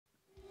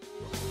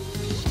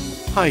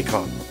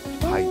HYECON,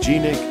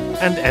 hygienic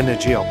and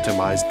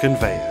energy-optimized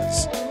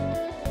conveyors.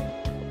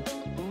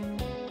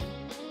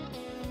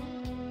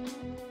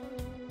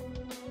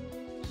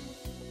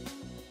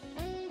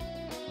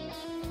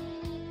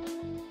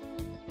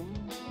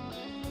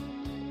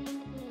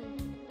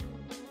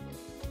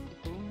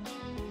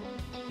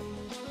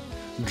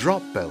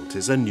 Drop belt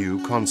is a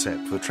new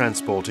concept for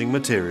transporting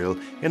material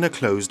in a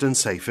closed and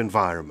safe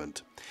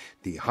environment.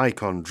 The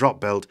HYECON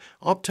Dropbelt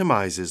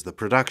optimizes the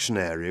production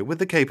area with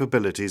the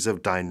capabilities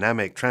of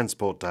dynamic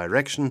transport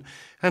direction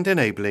and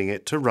enabling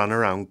it to run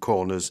around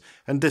corners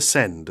and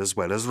descend as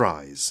well as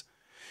rise.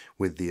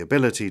 With the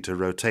ability to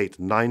rotate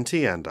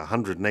 90 and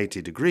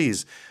 180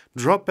 degrees,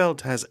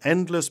 Dropbelt has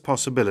endless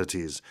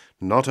possibilities,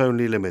 not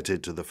only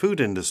limited to the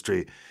food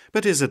industry,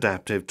 but is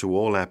adaptive to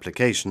all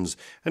applications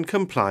and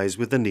complies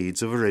with the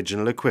needs of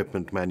original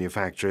equipment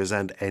manufacturers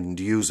and end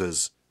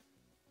users.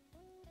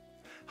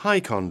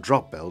 HYECON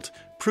Dropbelt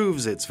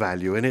proves its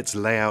value in its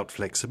layout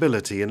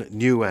flexibility in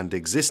new and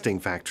existing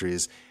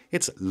factories,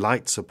 its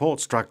light support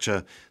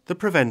structure, the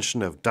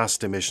prevention of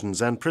dust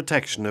emissions and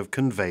protection of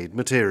conveyed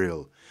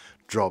material.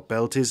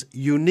 Dropbelt is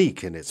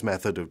unique in its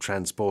method of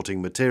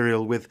transporting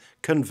material with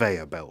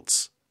conveyor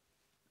belts.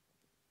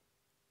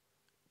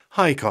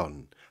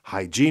 HYECON,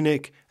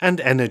 hygienic and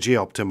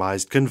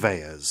energy-optimized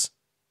conveyors.